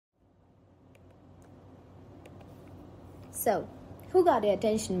So, who got your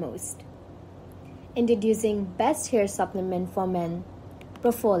attention most? Introducing best hair supplement for men,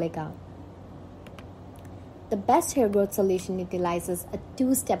 Profollica. The best hair growth solution utilizes a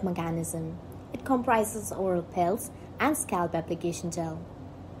two-step mechanism. It comprises oral pills and scalp application gel.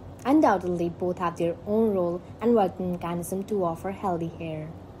 Undoubtedly, both have their own role and working mechanism to offer healthy hair.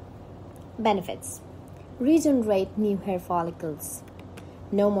 Benefits: regenerate new hair follicles,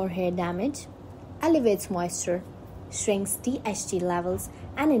 no more hair damage, elevates moisture, shrinks DHT levels,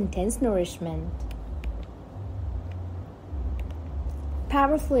 and intense nourishment.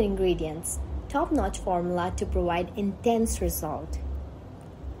 Powerful ingredients, top-notch formula to provide intense result.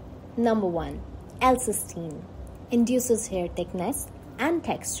 Number 1. L-cysteine, induces hair thickness and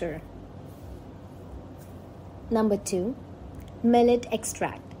texture. Number 2. Millet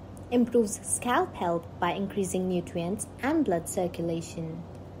extract, improves scalp health by increasing nutrients and blood circulation.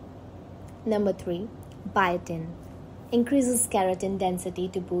 Number 3. Biotin, increases keratin density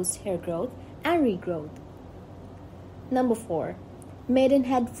to boost hair growth and regrowth. Number 4.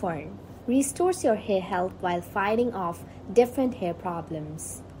 Maidenhead fern, restores your hair health while fighting off different hair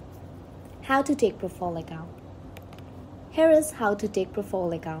problems. How to take Profollica. Here is how to take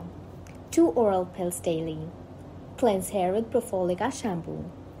Profollica. 2 oral pills daily. Cleanse hair with Profollica shampoo.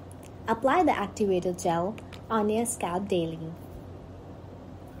 Apply the activator gel on your scalp daily.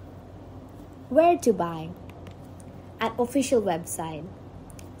 Where to buy? At official website.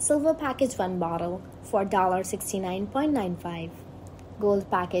 Silver package 1 bottle for $69.95. Gold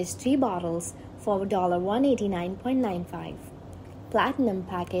package 3 bottles for $189.95. Platinum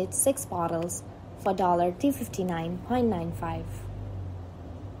package 6 bottles for $259.95.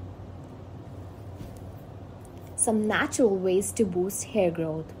 Some natural ways to boost hair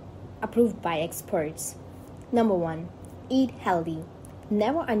growth, approved by experts. Number 1. Eat healthy.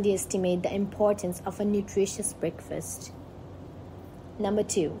 Never underestimate the importance of a nutritious breakfast. Number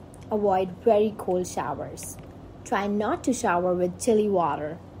 2. Avoid very cold showers. Try not to shower with chilly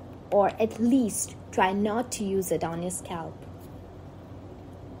water, or at least try not to use it on your scalp.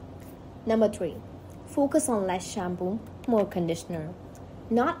 Number 3. Focus on less shampoo, more conditioner.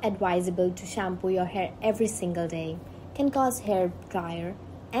 Not advisable to shampoo your hair every single day. Can cause hair drier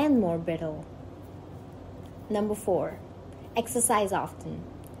and more brittle. Number 4. Exercise often.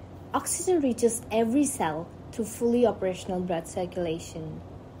 Oxygen reaches every cell through fully operational blood circulation.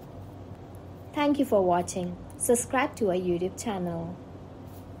 Thank you for watching. Subscribe to our YouTube channel.